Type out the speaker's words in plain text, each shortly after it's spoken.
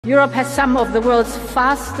Europe has some of the world's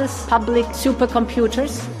fastest public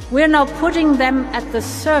supercomputers. We're now putting them at the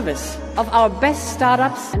service of our best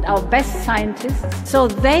startups and our best scientists so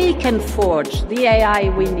they can forge the AI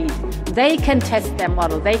we need. They can test their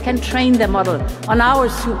model, they can train their model on our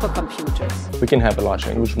supercomputers. We can have a large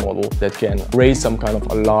language model that can raise some kind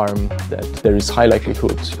of alarm that there is high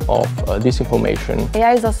likelihood of disinformation.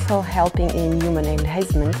 AI is also helping in human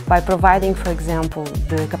enhancement by providing, for example,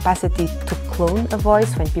 the capacity to clone a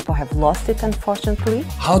voice when people have lost it, unfortunately.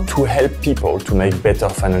 How to help people to make better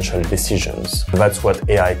financial decisions. That's what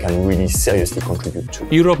AI can really seriously contribute to.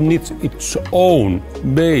 Europe needs its own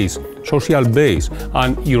base, social base,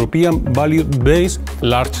 and European value-based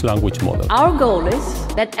large language model. Our goal is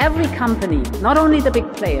that every company, not only the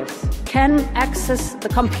big players, can access the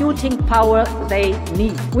computing power they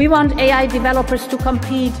need. We want AI developers to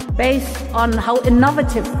compete based on how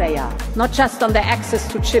innovative they are, not just on their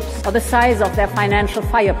access to chips or the size of their financial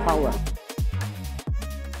firepower.